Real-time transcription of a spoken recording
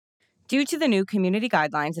Due to the new community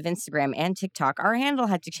guidelines of Instagram and TikTok, our handle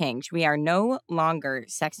had to change. We are no longer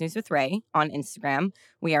Sex News with Ray on Instagram.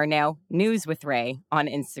 We are now News with Ray on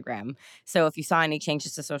Instagram. So if you saw any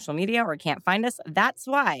changes to social media or can't find us, that's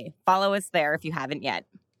why. Follow us there if you haven't yet.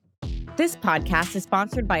 This podcast is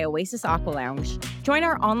sponsored by Oasis Aqua Lounge. Join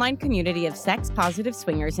our online community of sex-positive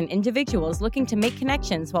swingers and individuals looking to make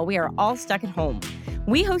connections while we are all stuck at home.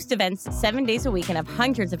 We host events 7 days a week and have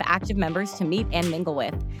hundreds of active members to meet and mingle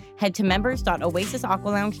with. Head to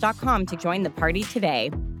members.oasisaqualounge.com to join the party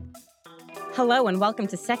today. Hello and welcome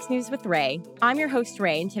to Sex News with Ray. I'm your host,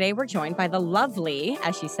 Ray, and today we're joined by the lovely,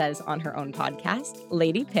 as she says on her own podcast,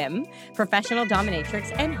 Lady Pim, professional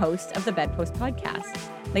dominatrix and host of the Bedpost podcast.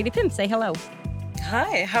 Lady Pim, say hello.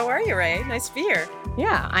 Hi, how are you, Ray? Nice to be here.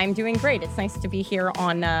 Yeah, I'm doing great. It's nice to be here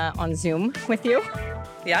on Zoom with you.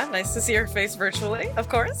 Yeah, nice to see your face virtually, of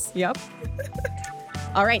course. Yep.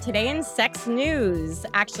 All right, today in Sex News,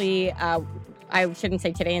 actually, I shouldn't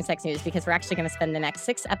say today in Sex News because we're actually going to spend the next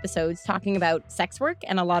 6 episodes talking about sex work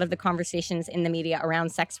and a lot of the conversations in the media around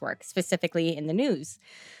sex work, specifically in the news.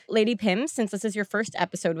 Lady Pim, since this is your first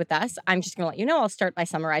episode with us, I'm just going to let you know I'll start by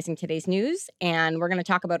summarizing today's news, and we're going to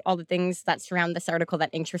talk about all the things that surround this article that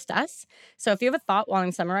interest us. So if you have a thought while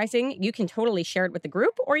I'm summarizing, you can totally share it with the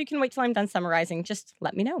group, or you can wait till I'm done summarizing. Just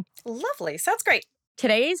let me know. Lovely. Sounds great.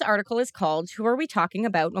 Today's article is called Who Are We Talking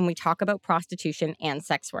About When We Talk About Prostitution and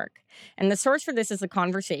Sex Work? And the source for this is The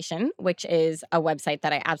Conversation, which is a website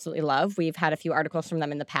that I absolutely love. We've had a few articles from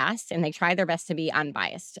them in the past, and they try their best to be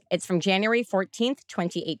unbiased. It's from January 14th,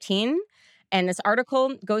 2018. And this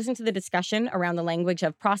article goes into the discussion around the language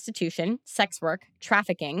of prostitution, sex work,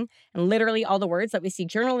 trafficking, and literally all the words that we see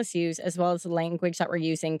journalists use, as well as the language that we're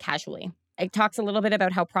using casually. It talks a little bit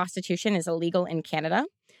about how prostitution is illegal in Canada.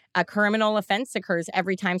 A criminal offense occurs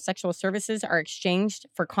every time sexual services are exchanged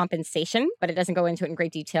for compensation, but it doesn't go into it in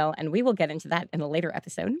great detail, and we will get into that in a later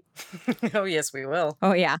episode. Oh, yes, we will.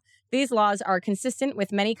 Oh, yeah. These laws are consistent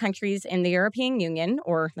with many countries in the European Union,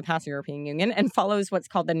 or the past European Union, and follows what's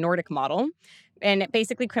called the Nordic model. And it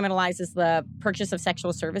basically criminalizes the purchase of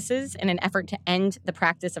sexual services in an effort to end the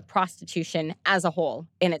practice of prostitution as a whole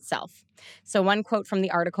in itself. So one quote from the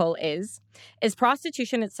article is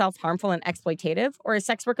prostitution itself harmful and exploitative, or is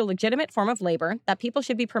sex work a legitimate form of labor that people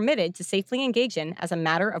should be permitted to safely engage in as a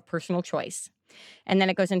matter of personal choice? And then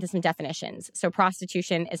it goes into some definitions. So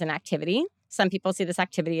prostitution is an activity. Some people see this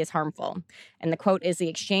activity as harmful. And the quote is the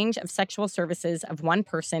exchange of sexual services of one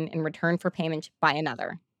person in return for payment by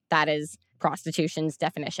another. That is prostitution's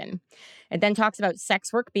definition. It then talks about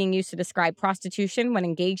sex work being used to describe prostitution when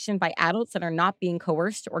engaged in by adults that are not being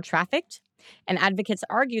coerced or trafficked. And advocates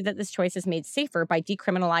argue that this choice is made safer by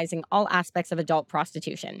decriminalizing all aspects of adult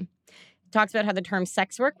prostitution. Talks about how the term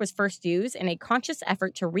sex work was first used in a conscious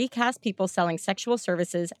effort to recast people selling sexual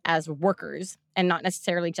services as workers and not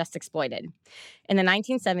necessarily just exploited. In the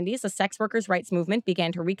 1970s, the sex workers' rights movement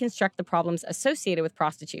began to reconstruct the problems associated with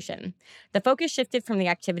prostitution. The focus shifted from the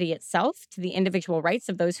activity itself to the individual rights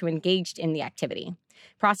of those who engaged in the activity.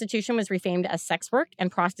 Prostitution was reframed as sex work and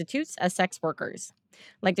prostitutes as sex workers.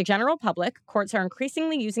 Like the general public, courts are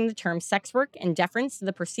increasingly using the term sex work in deference to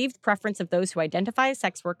the perceived preference of those who identify as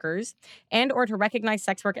sex workers and or to recognize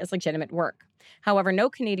sex work as legitimate work. However, no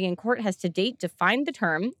Canadian court has to date defined the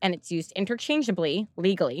term, and it's used interchangeably,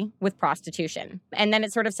 legally, with prostitution. And then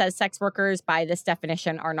it sort of says sex workers, by this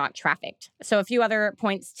definition, are not trafficked. So a few other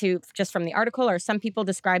points to just from the article are some people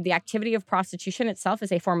describe the activity of prostitution itself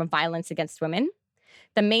as a form of violence against women.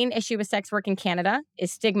 The main issue with sex work in Canada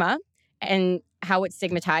is stigma and how it's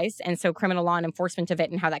stigmatized, and so criminal law and enforcement of it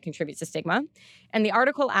and how that contributes to stigma. And the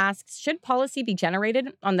article asks, should policy be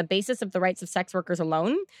generated on the basis of the rights of sex workers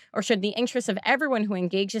alone, or should the interests of everyone who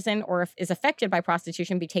engages in or is affected by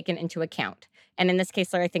prostitution be taken into account? And in this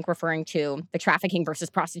case, I think referring to the trafficking versus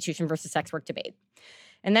prostitution versus sex work debate.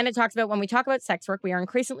 And then it talks about when we talk about sex work, we are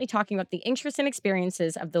increasingly talking about the interests and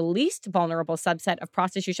experiences of the least vulnerable subset of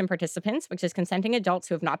prostitution participants, which is consenting adults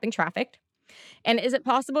who have not been trafficked. And is it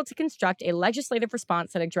possible to construct a legislative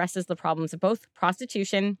response that addresses the problems of both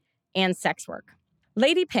prostitution and sex work?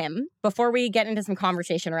 Lady Pim, before we get into some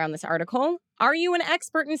conversation around this article, are you an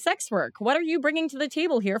expert in sex work? What are you bringing to the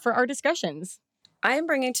table here for our discussions? I am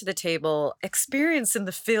bringing to the table experience in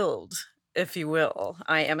the field, if you will.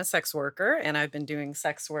 I am a sex worker, and I've been doing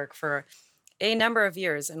sex work for a number of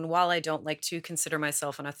years. And while I don't like to consider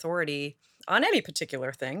myself an authority on any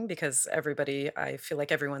particular thing, because I feel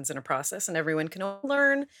like everyone's in a process and everyone can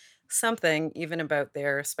learn something even about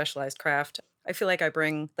their specialized craft, I feel like I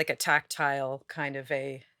bring like a tactile kind of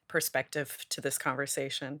a perspective to this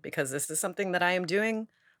conversation because this is something that I am doing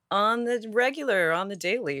On the regular, on the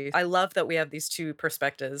daily. I love that we have these two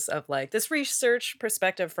perspectives of like this research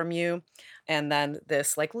perspective from you and then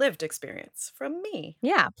this like lived experience from me.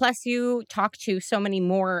 Yeah. Plus, you talk to so many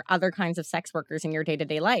more other kinds of sex workers in your day to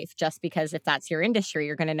day life, just because if that's your industry,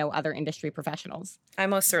 you're going to know other industry professionals. I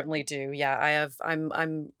most certainly do. Yeah,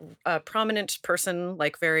 I'm a prominent person,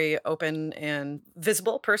 like very open and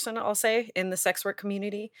visible person, I'll say, in the sex work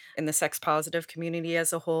community, in the sex positive community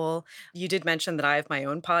as a whole. You did mention that I have my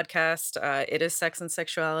own podcast. It is sex and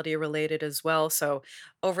sexuality related as well. So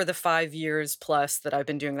over the 5 years plus that I've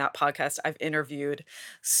been doing that podcast, I've interviewed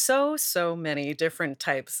so many different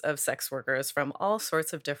types of sex workers from all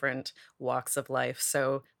sorts of different walks of life.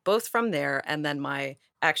 So both from there and then my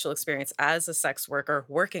actual experience as a sex worker,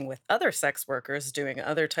 working with other sex workers, doing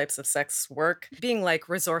other types of sex work, being like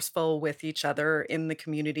resourceful with each other in the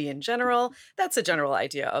community in general. That's a general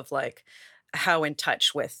idea of like how in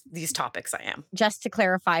touch with these topics I am. Just to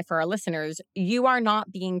clarify for our listeners, you are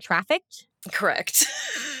not being trafficked. Correct.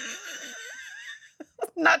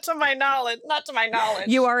 Not to my knowledge. Not to my knowledge.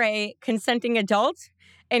 You are a consenting adult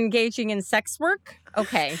engaging in sex work.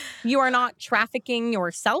 Okay. You are not trafficking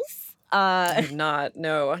yourself. I'm not.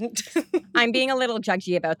 No. I'm being a little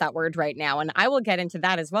judgy about that word right now, and I will get into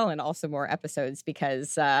that as well in also more episodes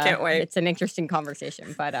because Can't wait. it's an interesting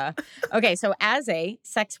conversation. But okay, so as a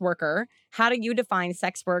sex worker, how do you define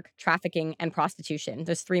sex work, trafficking, and prostitution?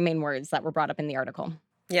 Those three main words that were brought up in the article.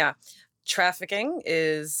 Yeah. Trafficking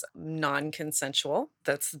is non-consensual.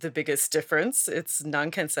 That's the biggest difference. It's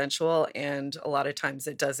non-consensual, and a lot of times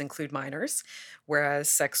it does include minors, whereas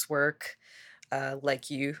sex work,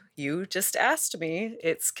 like you just asked me,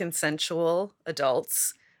 it's consensual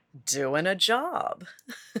adults doing a job.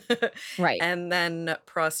 Right. And then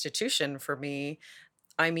prostitution for me,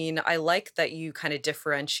 I mean, I like that you kind of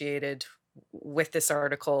differentiated with this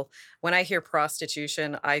article. When I hear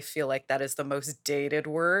prostitution, I feel like that is the most dated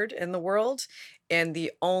word in the world. And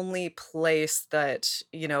the only place that,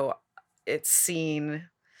 it's seen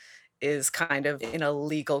is kind of in a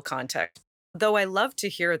legal context. Though I love to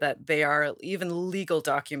hear that they are, even legal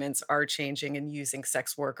documents are changing and using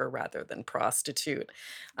sex worker rather than prostitute,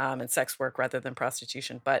 and sex work rather than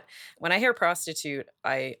prostitution. But when I hear prostitute,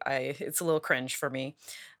 it's a little cringe for me.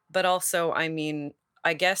 But also, I mean,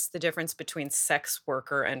 I guess the difference between sex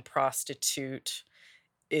worker and prostitute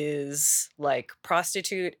is like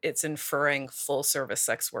prostitute, it's inferring full service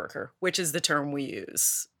sex worker, which is the term we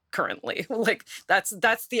use currently. Like that's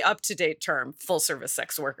the up-to-date term, full service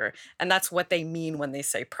sex worker. And that's what they mean when they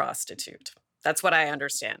say prostitute. That's what I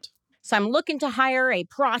understand. So I'm looking to hire a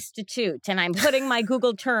prostitute, and I'm putting my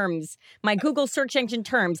Google terms, my Google search engine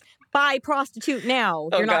terms, buy prostitute now.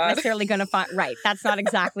 Oh, You're not God. necessarily going to find, right. That's not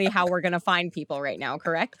exactly how we're going to find people right now,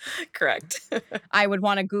 correct? Correct. I would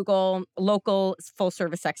want to Google local full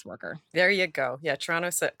service sex worker. There you go. Yeah, Toronto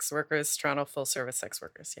sex workers, Toronto full service sex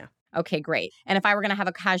workers. Yeah. Okay, great. And if I were going to have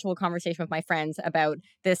a casual conversation with my friends about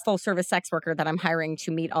this full service sex worker that I'm hiring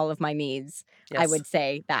to meet all of my needs, I Yes. would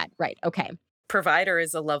say that, right. Okay. Provider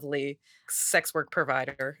is a lovely sex work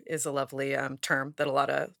provider is a lovely term that a lot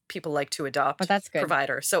of people like to adopt. But that's good.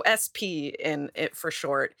 Provider. So SP in it for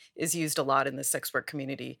short is used a lot in the sex work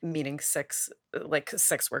community, meaning sex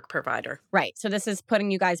work provider. Right. So this is putting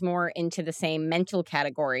you guys more into the same mental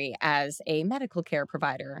category as a medical care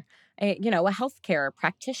provider, a healthcare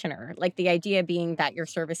practitioner. Like the idea being that you're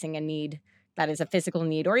servicing a need that is a physical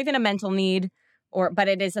need or even a mental need, but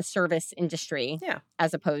it is a service industry. Yeah.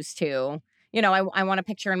 As opposed to, I want to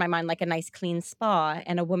picture in my mind like a nice clean spa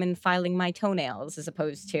and a woman filing my toenails as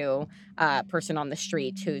opposed to a person on the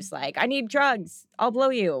street who's like, I need drugs, I'll blow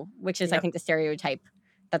you, which is, I Yep. think, the stereotype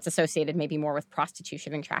that's associated maybe more with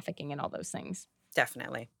prostitution and trafficking and all those things.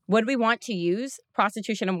 Definitely. Would we want to use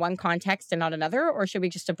prostitution in one context and not another, or should we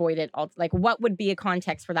just avoid it all? Like, what would be a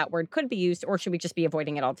context where that word could be used, or should we just be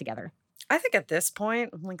avoiding it altogether? I think at this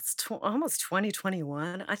point, like it's almost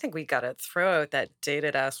 2021, I think we got to throw out that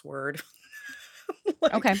dated ass word.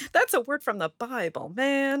 Like, Okay. that's a word from the Bible,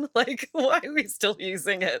 man. Like, why are we still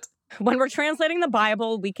using it? When we're translating the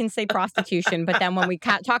Bible, we can say prostitution, but then when we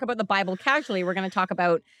talk about the Bible casually, we're going to talk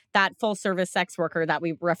about that full service sex worker that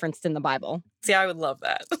we referenced in the Bible. See, I would love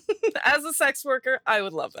that. As a sex worker, I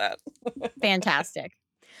would love that. Fantastic.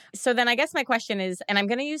 So then I guess my question is, and I'm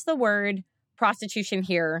going to use the word prostitution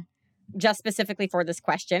here just specifically for this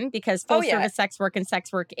question, because full service sex work and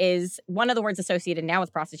sex work is one of the words associated now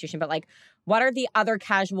with prostitution. But like, what are the other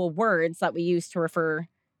casual words that we use to refer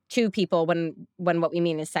to people when what we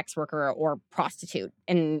mean is sex worker or prostitute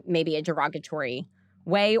in maybe a derogatory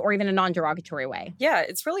way or even a non-derogatory way. Yeah,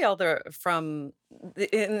 it's really all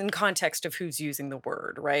in context of who's using the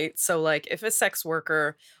word, right? So, like, if a sex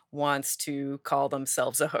worker wants to call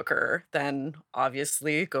themselves a hooker, then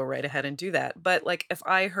obviously go right ahead and do that. But like, if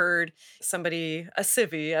I heard somebody, a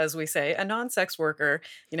civvy, as we say, a non-sex worker,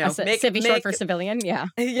 Civvy short for civilian. Yeah.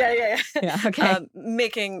 yeah, yeah, yeah, Yeah. Okay.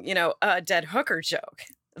 making a dead hooker joke,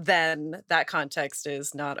 then that context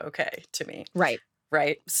is not okay to me. Right.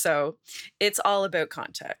 Right? So it's all about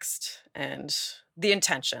context and the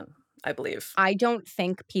intention, I believe. I don't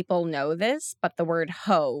think people know this, but the word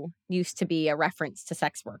hoe used to be a reference to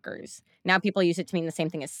sex workers. Now people use it to mean the same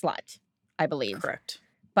thing as slut, I believe. Correct.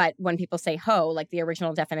 But when people say hoe, like the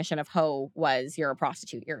original definition of hoe was you're a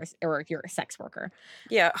prostitute, or you're a sex worker.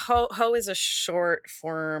 Yeah, ho is a short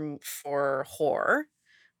form for whore,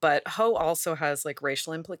 but ho also has like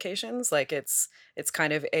racial implications. Like it's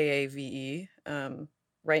kind of AAVE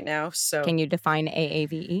right now. So Can you define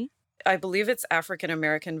AAVE? I believe it's African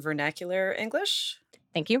American Vernacular English.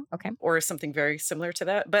 Thank you. Okay. Or something very similar to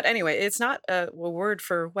that. But anyway, it's not a word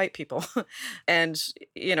for white people. And,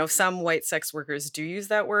 some white sex workers do use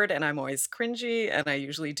that word, and I'm always cringy. And I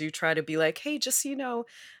usually do try to be like, hey, just so you know,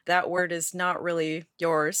 that word is not really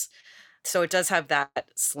yours. So it does have that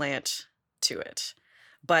slant to it.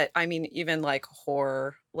 But I mean, even like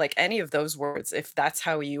whore, like any of those words, if that's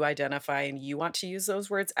how you identify and you want to use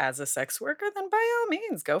those words as a sex worker, then by all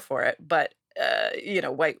means go for it. But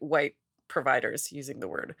white providers using the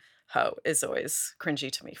word hoe is always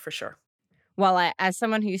cringy to me for sure. Well, as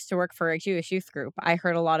someone who used to work for a Jewish youth group, I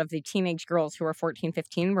heard a lot of the teenage girls who were 14,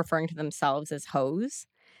 15 referring to themselves as hoes.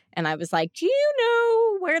 And I was like, do you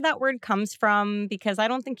know where that word comes from? Because I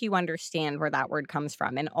don't think you understand where that word comes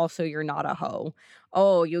from. And also, you're not a hoe.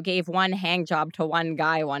 Oh, you gave one hang job to one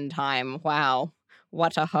guy one time. Wow.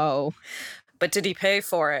 What a hoe. But did he pay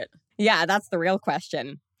for it? Yeah, that's the real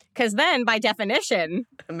question. Because then, by definition,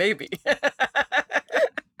 maybe.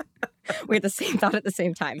 we had the same thought at the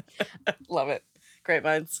same time. Love it. Great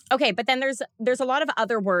minds. Okay, but then there's a lot of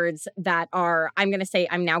other words that are, I'm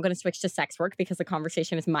now going to switch to sex work because the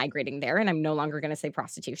conversation is migrating there, and I'm no longer going to say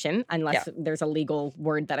prostitution unless there's a legal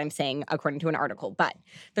word that I'm saying according to an article. But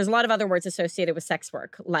there's a lot of other words associated with sex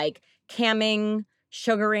work, like camming,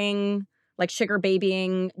 sugaring, like sugar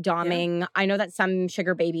babying, doming. Yeah. I know that some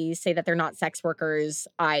sugar babies say that they're not sex workers.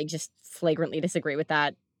 I just flagrantly disagree with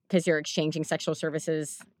that because you're exchanging sexual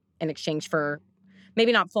services in exchange for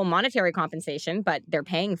maybe not full monetary compensation, but they're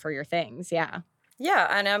paying for your things. Yeah. Yeah.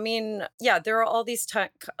 And I mean, there are all these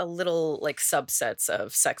little like subsets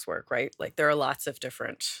of sex work, right? Like there are lots of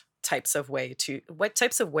different types of ways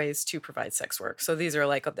to provide sex work. So these are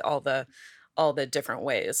like all the different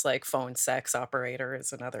ways, like phone sex operator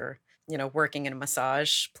is another, working in a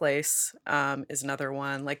massage place is another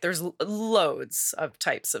one. Like there's loads of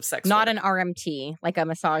types of sex Not work. an RMT, like a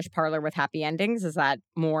massage parlor with happy endings. Is that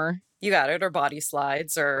more? You got it. Or body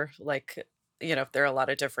slides, or like, there are a lot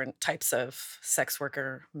of different types of sex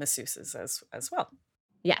worker masseuses as well.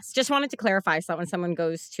 Yes. Just wanted to clarify so that when someone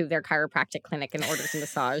goes to their chiropractic clinic and orders a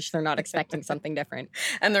massage, they're not expecting something different.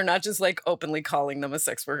 And they're not just like openly calling them a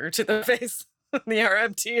sex worker to the face. The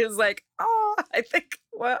RMT is like, I think.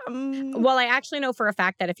 Well, I actually know for a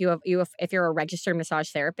fact that if you're a registered massage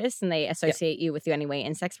therapist and they associate you with you anyway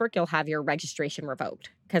in sex work, you'll have your registration revoked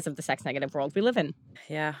because of the sex negative world we live in.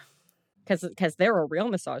 Yeah. Because they're a real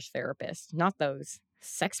massage therapist, not those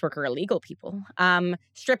sex worker illegal people.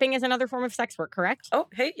 Stripping is another form of sex work, correct? Oh,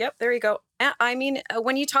 hey, yep, there you go. I mean,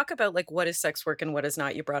 when you talk about like what is sex work and what is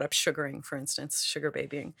not, you brought up sugaring, for instance, sugar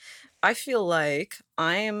babying. I feel like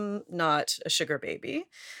I am not a sugar baby,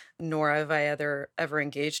 nor have I ever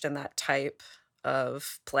engaged in that type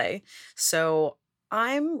of play. So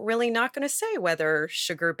I'm really not going to say whether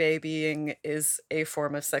sugar babying is a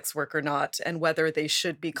form of sex work or not, and whether they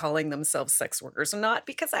should be calling themselves sex workers or not,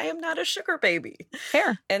 because I am not a sugar baby.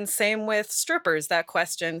 Fair. And same with strippers. That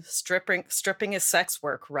question, stripping is sex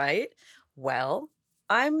work, right? Well,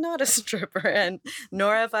 I'm not a stripper, and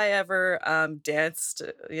nor have I ever danced,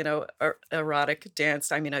 erotic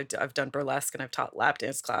danced. I mean, I've done burlesque and I've taught lap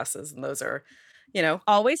dance classes, and those are,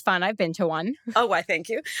 always fun. I've been to one. Oh, why, thank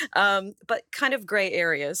you. But kind of gray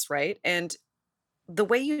areas, right? And the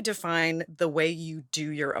way you define the way you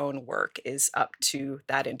do your own work is up to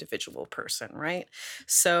that individual person, right?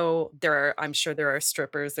 So I'm sure there are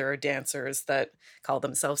strippers, there are dancers that call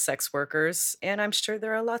themselves sex workers, and I'm sure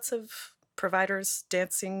there are lots of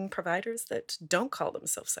dancing providers that don't call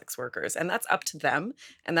themselves sex workers, and that's up to them,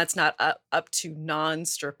 and that's not up to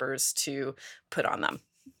non-strippers to put on them.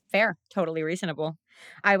 Fair. Totally reasonable.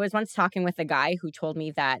 I was once talking with a guy who told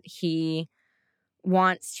me that he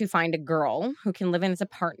wants to find a girl who can live in his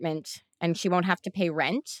apartment and she won't have to pay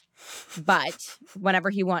rent. But whenever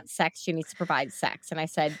he wants sex, she needs to provide sex. And I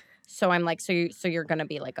said, so I'm like, so you're gonna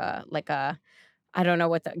be like a I don't know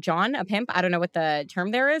what the John, a pimp. I don't know what the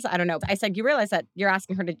term there is. I don't know. I said, you realize that you're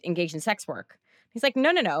asking her to engage in sex work. He's like,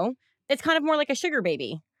 no, no, no. It's kind of more like a sugar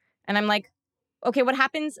baby. And I'm like, okay, what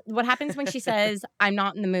happens when she says, I'm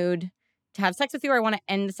not in the mood to have sex with you, or I want to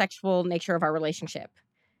end the sexual nature of our relationship?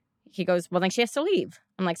 He goes, well, then she has to leave.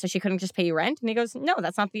 I'm like, so she couldn't just pay you rent? And he goes, no,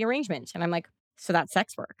 that's not the arrangement. And I'm like, so that's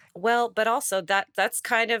sex work. Well, but also that's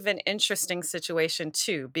kind of an interesting situation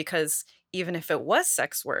too, because even if it was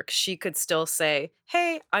sex work, she could still say,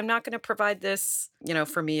 "Hey, I'm not going to provide this,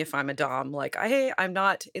 for me if I'm a dom, like, hey, I'm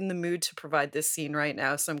not in the mood to provide this scene right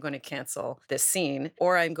now, so I'm going to cancel this scene."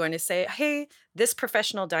 Or I'm going to say, "Hey, this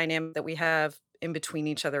professional dynamic that we have in between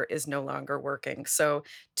each other is no longer working." So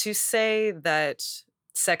to say that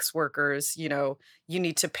sex workers, you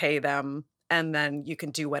need to pay them and then you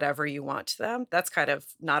can do whatever you want to them. That's kind of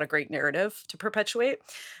not a great narrative to perpetuate,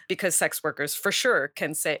 because sex workers for sure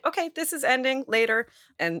can say, okay, this is ending later,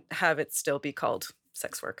 and have it still be called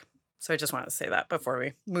sex work. So I just wanted to say that before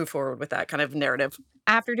we move forward with that kind of narrative.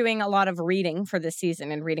 After doing a lot of reading for this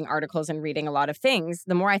season and reading articles and reading a lot of things,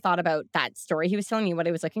 the more I thought about that story he was telling me, what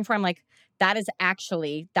he was looking for, I'm like, that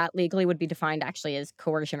legally would be defined actually as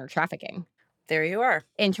coercion or trafficking. There you are.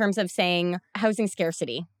 In terms of saying housing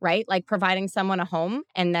scarcity, right? Like providing someone a home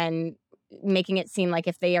and then making it seem like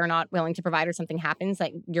if they are not willing to provide or something happens,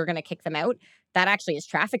 that you're going to kick them out. That actually is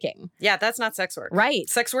trafficking. Yeah, that's not sex work. Right.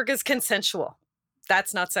 Sex work is consensual.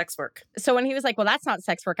 That's not sex work. So when he was like, well, that's not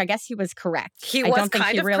sex work, I guess he was correct. He I was don't think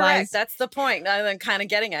kind he of realized. correct. That's the point. I'm kind of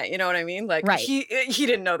getting at, you know what I mean? Like, Right. he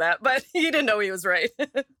didn't know that, but he didn't know he was right.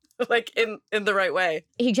 Like in the right way.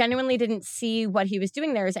 He genuinely didn't see what he was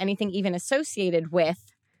doing there as anything even associated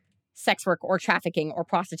with sex work or trafficking or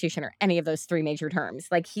prostitution or any of those three major terms.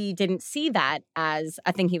 Like he didn't see that as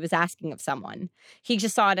a thing he was asking of someone. He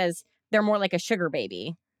just saw it as they're more like a sugar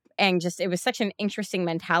baby. And just it was such an interesting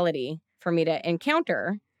mentality for me to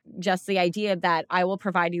encounter. Just the idea that I will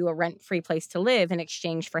provide you a rent-free place to live in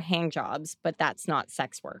exchange for hand jobs, but that's not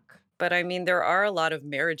sex work. But I mean, there are a lot of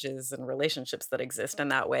marriages and relationships that exist in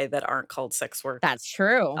that way that aren't called sex work That's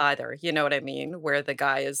true. either. You know what I mean? Where the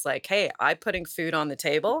guy is like, hey, I'm putting food on the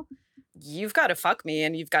table. You've got to fuck me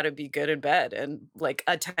and you've got to be good in bed and like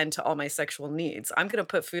attend to all my sexual needs. I'm going to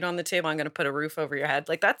put food on the table. I'm going to put a roof over your head.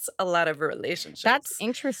 Like that's a lot of relationships. That's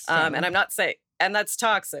interesting. And I'm not saying, and that's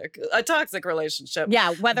toxic, a toxic relationship.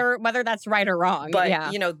 Yeah, whether that's right or wrong. But,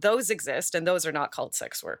 yeah. Those exist and those are not called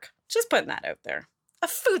sex work. Just putting that out there. A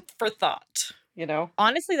food for thought,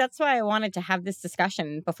 Honestly, that's why I wanted to have this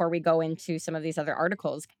discussion before we go into some of these other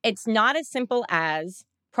articles. It's not as simple as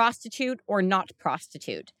prostitute or not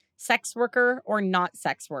prostitute, sex worker or not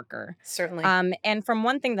sex worker. Certainly. And from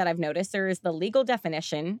one thing that I've noticed, there is the legal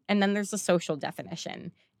definition and then there's the social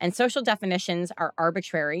definition. And social definitions are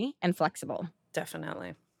arbitrary and flexible.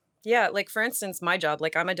 Definitely. Yeah, like for instance, my job,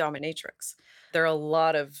 like I'm a dominatrix. There are a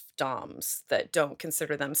lot of doms that don't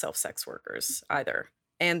consider themselves sex workers either.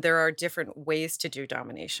 And there are different ways to do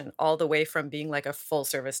domination, all the way from being like a full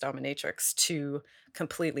service dominatrix to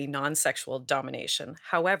completely non sexual domination.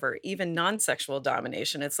 However, even non sexual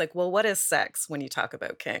domination, it's like, well, what is sex when you talk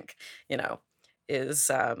about kink? You know,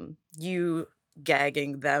 is you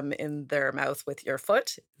gagging them in their mouth with your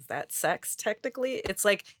foot? Is that sex technically? It's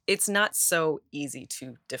like, it's not so easy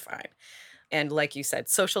to define. And like you said,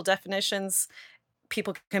 social definitions,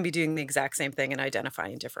 people can be doing the exact same thing and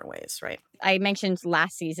identifying in different ways, right? I mentioned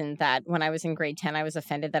last season that when I was in grade 10, I was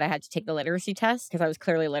offended that I had to take the literacy test because I was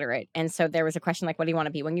clearly literate. And so there was a question like, what do you want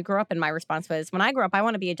to be when you grow up? And my response was, when I grow up, I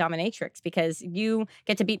want to be a dominatrix because you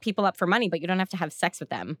get to beat people up for money, but you don't have to have sex with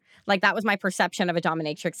them. Like that was my perception of a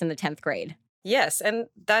dominatrix in the 10th grade. Yes. And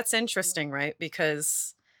that's interesting, right?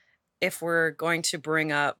 Because if we're going to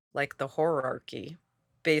bring up like the hierarchy,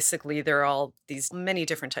 basically there are all these many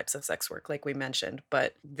different types of sex work, like we mentioned,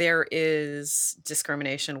 but there is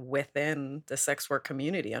discrimination within the sex work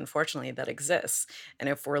community, unfortunately, that exists. And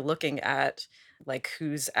if we're looking at like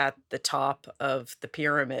who's at the top of the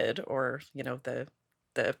pyramid or,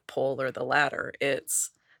 the pole or the ladder,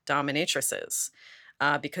 it's dominatrices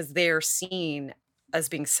because they're seen as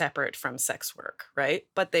being separate from sex work, right?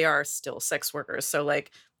 But they are still sex workers. So like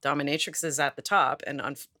dominatrix is at the top and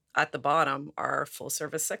at the bottom are full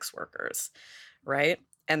service sex workers, right?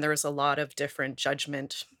 And there's a lot of different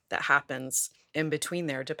judgment that happens in between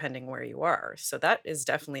there, depending where you are. So that is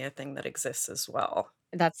definitely a thing that exists as well.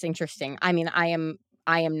 That's interesting. I mean, I am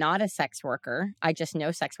I am not a sex worker. I just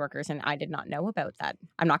know sex workers, and I did not know about that.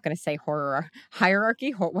 I'm not going to say horror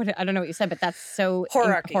hierarchy. What I don't know what you said, but that's so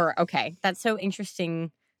Hierarchy. horror. Okay, that's so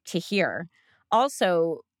interesting to hear.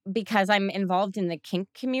 Also, because I'm involved in the kink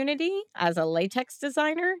community as a latex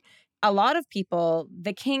designer, a lot of people,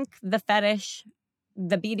 the kink, the fetish,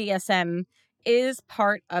 the BDSM is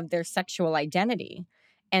part of their sexual identity.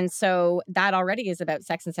 And so that already is about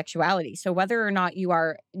sex and sexuality. So whether or not you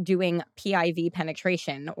are doing PIV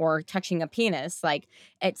penetration or touching a penis, like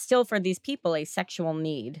it's still for these people a sexual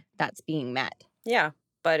need that's being met. Yeah,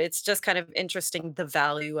 but it's just kind of interesting. The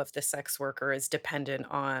value of the sex worker is dependent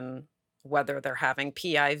on whether they're having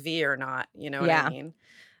PIV or not. You know what I Yeah. mean?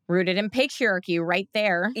 Rooted in patriarchy right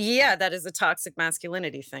there. Yeah, that is a toxic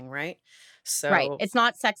masculinity thing, right? Right. So It's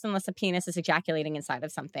not sex unless a penis is ejaculating inside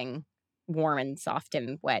of something warm and soft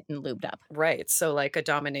and wet and lubed up. right. So like a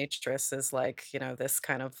dominatrix is like, this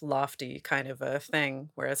kind of lofty kind of a thing,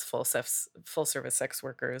 whereas full service sex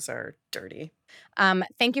workers are dirty.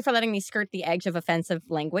 Thank you for letting me skirt the edge of offensive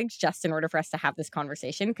language just in order for us to have this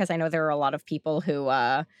conversation, because I know there are a lot of people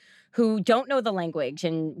who don't know the language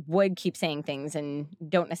and would keep saying things and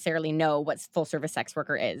don't necessarily know what full service sex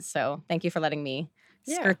worker is. So thank you for letting me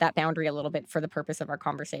Yeah. skirt that boundary a little bit for the purpose of our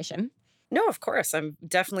conversation. No, of course. I'm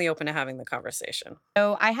definitely open to having the conversation.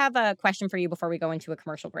 So I have a question for you before we go into a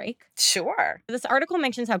commercial break. Sure. This article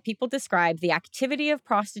mentions how people describe the activity of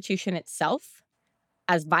prostitution itself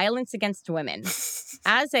as violence against women.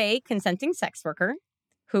 As a consenting sex worker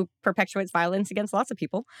who perpetuates violence against lots of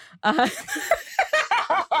people,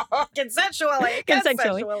 Consensually.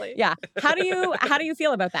 Consensually. Yeah. How do you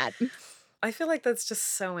feel about that? I feel like that's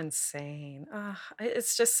just so insane.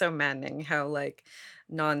 It's just so maddening how like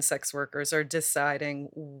non-sex workers are deciding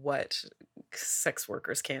what sex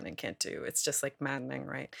workers can and can't do. It's just like maddening,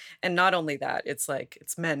 right? And not only that, it's like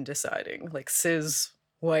it's men deciding, like cis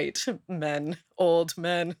white men, old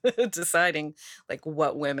men deciding like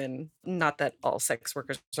what women, not that all sex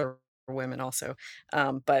workers are women also,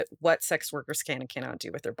 but what sex workers can and cannot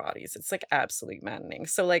do with their bodies. It's like absolutely maddening.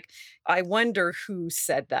 So like I wonder who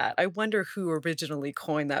said that. I wonder who originally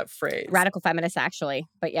coined that phrase. Radical feminists, actually.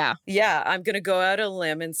 But yeah. Yeah, I'm gonna go out on a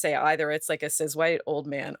limb and say either it's like a cis white old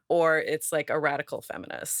man or it's like a radical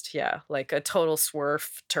feminist. Yeah, like a total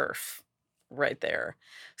swerve turf right there.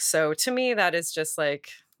 So to me, that is just like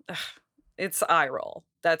ugh, it's eye roll.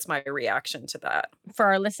 That's my reaction to that. For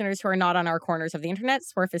our listeners who are not on our corners of the internet,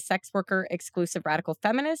 SWERF is sex worker exclusive radical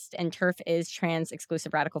feminist, and TERF is trans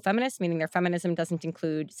exclusive radical feminist, meaning their feminism doesn't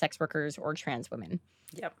include sex workers or trans women.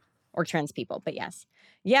 Yep. Or trans people, but yes.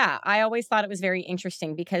 Yeah, I always thought it was very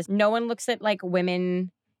interesting because no one looks at like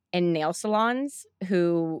women in nail salons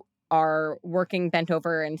who are working bent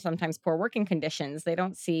over and sometimes poor working conditions. They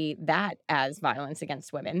don't see that as violence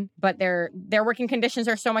against women, but their working conditions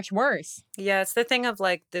are so much worse. Yeah, it's the thing of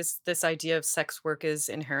like this idea of sex work is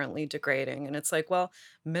inherently degrading. And it's like, well,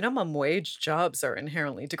 minimum wage jobs are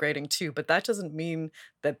inherently degrading too, but that doesn't mean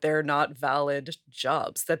that they're not valid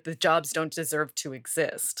jobs, that the jobs don't deserve to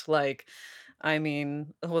exist. Like, I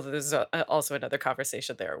mean, well, there's also another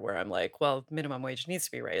conversation there where I'm like, well, minimum wage needs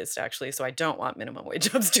to be raised actually. So I don't want minimum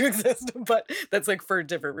wage jobs to exist, but that's like for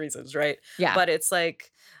different reasons, right? Yeah. But it's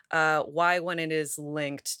like, why, when it is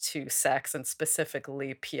linked to sex and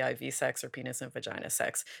specifically PIV sex or penis and vagina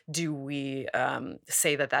sex, do we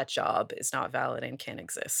say that that job is not valid and can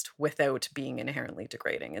exist without being inherently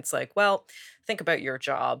degrading? It's like, well, think about your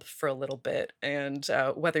job for a little bit and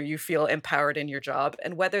whether you feel empowered in your job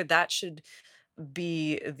and whether that should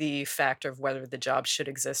be the factor of whether the job should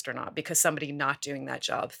exist or not, because somebody not doing that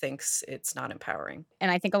job thinks it's not empowering. And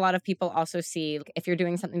I think a lot of people also see if you're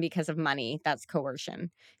doing something because of money, that's coercion.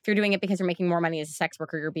 If you're doing it because you're making more money as a sex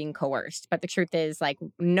worker, you're being coerced. But the truth is, like,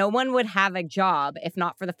 no one would have a job if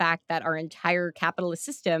not for the fact that our entire capitalist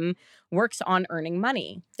system works on earning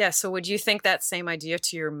money. Yeah. So would you think that same idea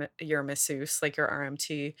to your masseuse, like your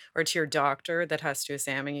RMT, or to your doctor that has to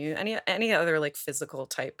examine you? Any other like physical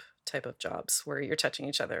type of jobs where you're touching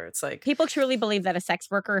each other? It's like People truly believe that a sex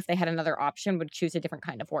worker, if they had another option, would choose a different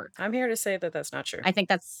kind of work. I'm here to say that that's not true. I think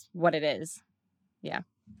that's what it is. Yeah.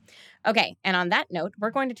 Okay. And on that note, we're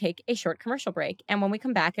going to take a short commercial break. And when we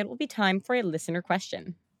come back, it will be time for a listener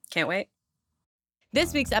question. Can't wait.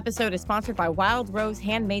 This week's episode is sponsored by Wild Rose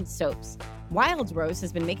Handmade Soaps. Wild Rose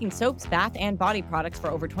has been making soaps, bath, and body products for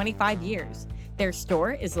over 25 years. Their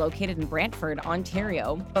store is located in Brantford,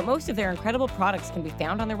 Ontario, but most of their incredible products can be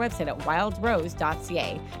found on their website at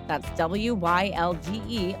wildrose.ca. That's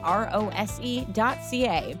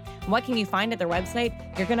WYLDEROSE.ca. What can you find at their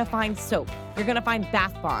website? You're going to find soap, You're going to find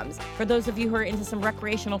bath bombs. For those of you who are into some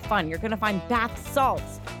recreational fun, you're going to find bath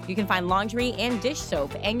salts. You can find laundry and dish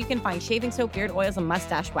soap, and you can find shaving soap, beard oils, and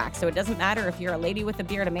mustache wax. So it doesn't matter if you're a lady with a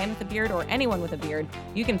beard, a man with a beard, or anyone with a beard,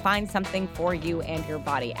 you can find something for you and your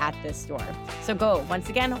body at this store. So go, once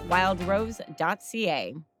again,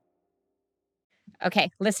 wildrose.ca.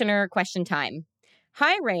 Okay, listener question time.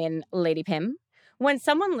 Hi, Ray and Lady Pim. When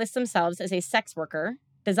someone lists themselves as a sex worker,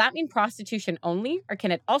 does that mean prostitution only, or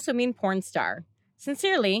can it also mean porn star?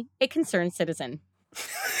 Sincerely, a concerned citizen.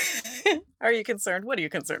 Are you concerned? What are you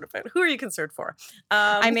concerned about? Who are you concerned for?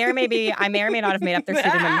 I may or may not have made up their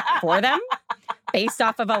pseudonym for them, based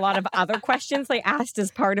off of a lot of other questions they asked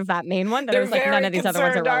as part of that main one. That I was like, none of these other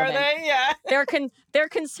ones are relevant. Are they? Yeah. They're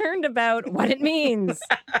concerned about what it means.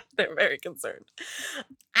 They're very concerned.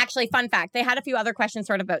 Actually, fun fact, they had a few other questions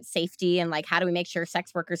sort of about safety and like how do we make sure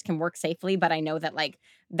sex workers can work safely, but I know that like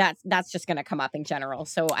that's just going to come up in general,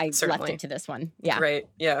 so I left it to this one. Yeah. Right.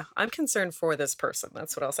 Yeah. I'm concerned for this person.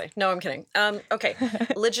 That's what I'll say. No, I'm kidding. Okay.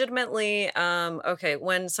 Legitimately, okay,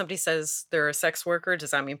 when somebody says they're a sex worker,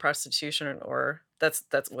 does that mean prostitution or that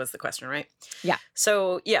was the question, right? Yeah.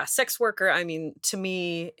 So, yeah, sex worker, I mean, to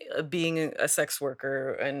me, being a sex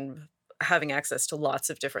worker and having access to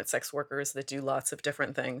lots of different sex workers that do lots of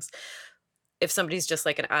different things. If somebody's just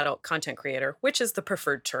like an adult content creator, which is the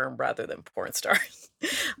preferred term rather than porn star.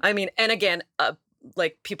 I mean, and again,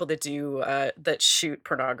 like people that do that shoot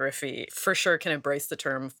pornography for sure can embrace the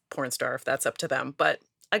term porn star if that's up to them. But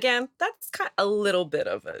again, that's kind of a little bit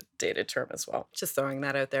of a dated term as well. Just throwing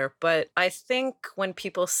that out there. But I think when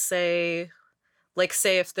people say, like,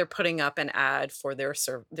 say if they're putting up an ad for their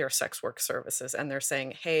sex work services and they're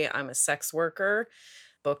saying, "Hey, I'm a sex worker,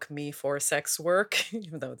 book me for sex work,"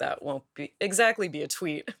 even though that won't be exactly be a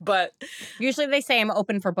tweet, but Usually they say I'm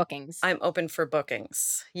open for bookings. I'm open for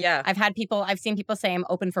bookings. Yeah. I've seen people say I'm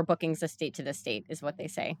open for bookings this state to this state is what they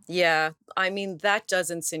say. Yeah. I mean, that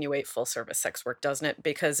does insinuate full service sex work, doesn't it?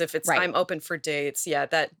 Because if it's Right. I'm open for dates, yeah,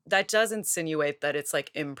 that does insinuate that it's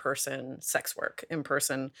like in-person sex work,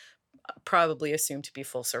 in-person probably assumed to be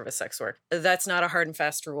full service sex work. That's not a hard and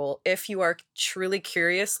fast rule. If you are truly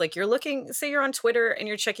curious, like you're looking, say you're on Twitter and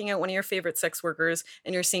you're checking out one of your favorite sex workers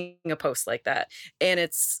and you're seeing a post like that and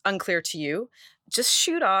it's unclear to you, just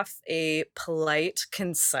shoot off a polite,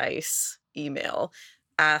 concise email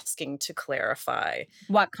asking to clarify.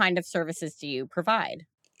 What kind of services do you provide?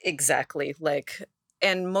 Exactly. Like,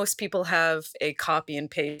 and most people have a copy and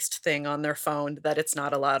paste thing on their phone that it's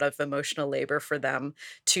not a lot of emotional labor for them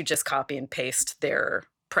to just copy and paste their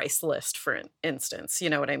price list, for instance, you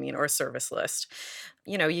know what I mean? Or service list.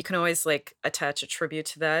 You know, you can always like attach a tribute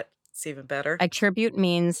to that. It's even better. A tribute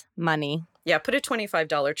means money. Yeah, put a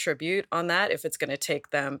 $25 tribute on that if it's going to take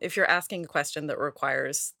them, if you're asking a question that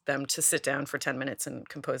requires them to sit down for 10 minutes and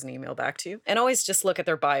compose an email back to you. And always just look at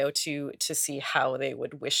their bio to see how they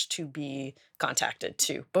would wish to be contacted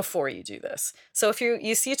too before you do this. So if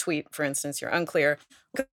you see a tweet, for instance, you're unclear,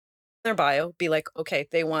 look at their bio, be like, okay,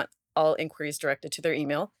 they want all inquiries directed to their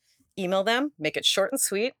email. Email them, make it short and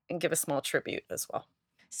sweet, and give a small tribute as well.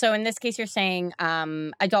 So in this case, you're saying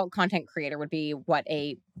adult content creator would be what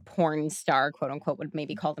a porn star, quote unquote, would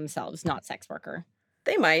maybe call themselves, not sex worker.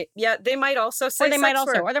 They might. Yeah, they might also say or there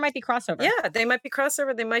might be crossover. Yeah, they might be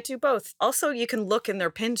crossover. They might do both. Also, you can look in their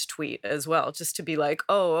pinned tweet as well, just to be like,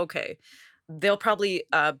 oh, okay. They'll probably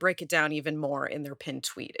break it down even more in their pinned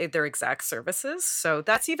tweet, their exact services. So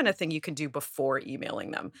that's even a thing you can do before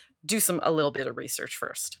emailing them. Do a little bit of research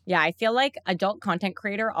first. Yeah, I feel like adult content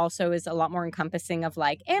creator also is a lot more encompassing of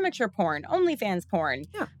like amateur porn, OnlyFans porn.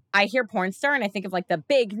 Yeah. I hear porn star and I think of like the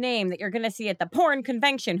big name that you're going to see at the porn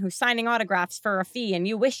convention who's signing autographs for a fee and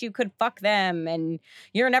you wish you could fuck them and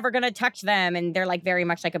you're never going to touch them. And they're like very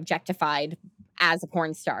much like objectified as a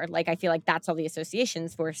porn star. Like, I feel like that's all the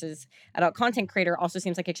associations versus adult content creator also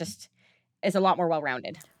seems like it just is a lot more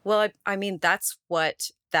well-rounded. Well, I mean, that's what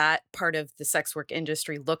that part of the sex work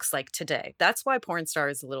industry looks like today. That's why porn star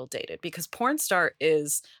is a little dated, because porn star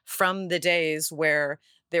is from the days where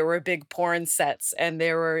there were big porn sets and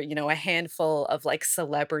there were, you know, a handful of like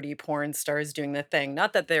celebrity porn stars doing the thing.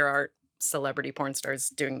 Not that there are celebrity porn stars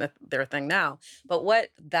doing their thing now, but what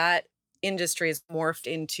that industry is morphed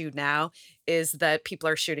into now is that people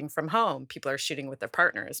are shooting from home. People are shooting with their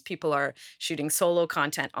partners. People are shooting solo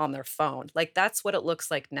content on their phone. Like that's what it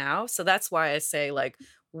looks like now. So that's why I say like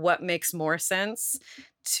what makes more sense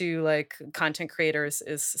to like content creators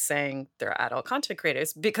is saying they're adult content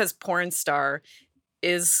creators, because porn star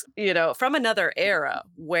is, you know, from another era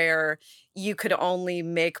where you could only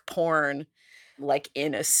make porn like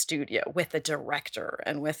in a studio with a director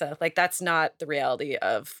and with a like that's not the reality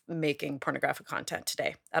of making pornographic content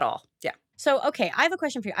today at all. Yeah. So, okay, I have a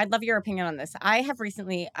question for you. I'd love your opinion on this. I have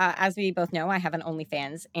recently, as we both know, I have an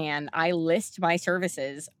OnlyFans and I list my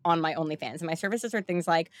services on my OnlyFans. And my services are things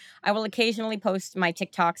like I will occasionally post my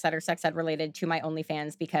TikToks that are sex ed related to my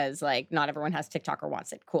OnlyFans because, like, not everyone has TikTok or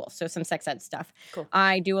wants it. Cool. So, some sex ed stuff. Cool.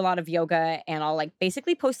 I do a lot of yoga and I'll, like,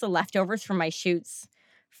 basically post the leftovers from my shoots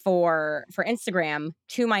for Instagram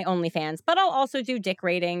to my OnlyFans, but I'll also do dick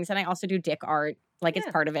ratings and I also do dick art. Like it's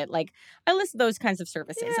Yeah. part of it. Like I list those kinds of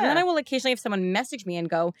services. And then Yeah. I will occasionally have someone message me and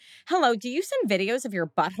go, hello, do you send videos of your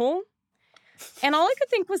butthole? And all I could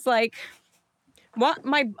think was like, what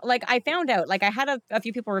I found out, like I had a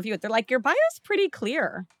few people review it. They're like, your bio's pretty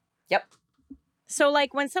clear. Yep. So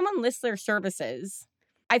like when someone lists their services,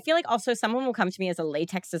 I feel like also someone will come to me as a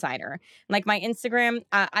latex designer. Like my Instagram,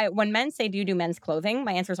 when men say, do you do men's clothing?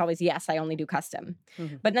 My answer is always yes, I only do custom.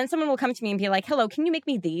 Mm-hmm. But then someone will come to me and be like, hello, can you make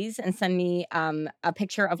me these? And send me a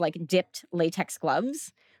picture of like dipped latex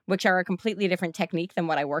gloves, which are a completely different technique than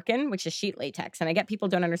what I work in, which is sheet latex. And I get people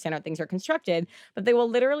don't understand how things are constructed, but they will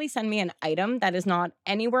literally send me an item that is not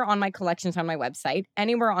anywhere on my collections on my website,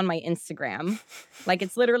 anywhere on my Instagram. Like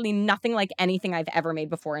it's literally nothing like anything I've ever made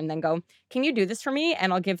before. And then go, can you do this for me?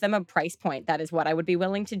 And I'll give them a price point that is what I would be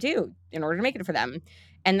willing to do in order to make it for them.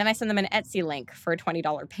 And then I send them an Etsy link for a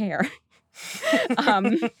 $20 pair.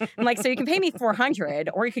 I'm like, so you can pay me $400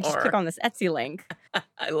 or you could just click on this Etsy link.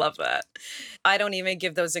 I love that. I don't even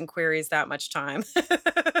give those inquiries that much time.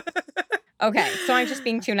 Okay, so I'm just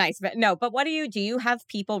being too nice. But no, but what do you have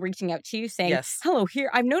people reaching out to you saying, Yes. hello, here,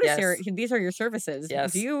 I've noticed Yes. these are your services.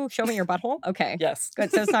 Yes. Do you show me your butthole? Okay. Yes.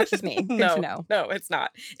 Good. So it's not just me. Good No, to know. no, it's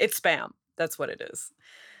not. It's spam. That's what it is.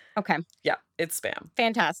 Okay. Yeah, it's spam.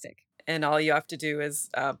 Fantastic. And all you have to do is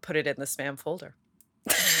put it in the spam folder.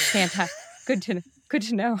 Fantastic. Good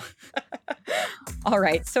to know. All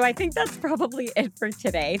right. So I think that's probably it for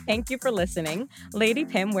today. Thank you for listening. Lady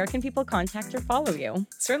Pim, where can people contact or follow you?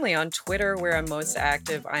 Certainly on Twitter, where I'm most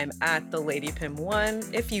active, I'm at the Lady Pim 1.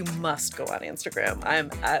 If you must go on Instagram, I'm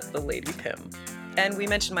at the Lady Pim. And we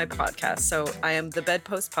mentioned my podcast, so I am the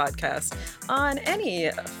Bedpost Podcast on any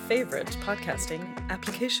favorite podcasting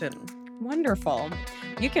application. Wonderful.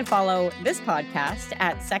 You can follow this podcast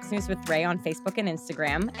at Sex News with Ray on Facebook and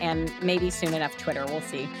Instagram, and maybe soon enough Twitter, we'll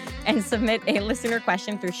see. And submit a listener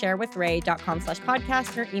question through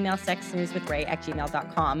sharewithray.com/podcast or email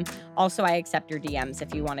sexnewswithray@gmail.com. Also, I accept your DMs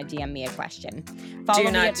if you want to DM me a question. Follow Do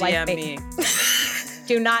me not at DM Life me.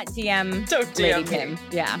 Do not DM Don't Lady DM Pim. me.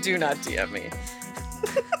 Yeah. Do not DM me.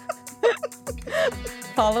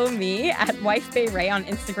 Follow me at Wife Bay Ray on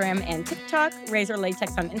Instagram and TikTok, Razor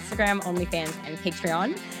Latex on Instagram, OnlyFans, and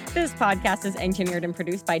Patreon. This podcast is engineered and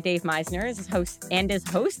produced by Dave Meisner is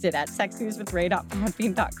hosted at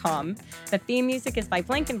sexnewswithray.podbean.com. The theme music is by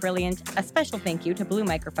Blank and Brilliant. A special thank you to Blue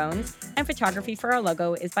Microphones, and photography for our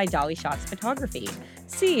logo is by Dolly Shots Photography.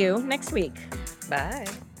 See you next week. Bye.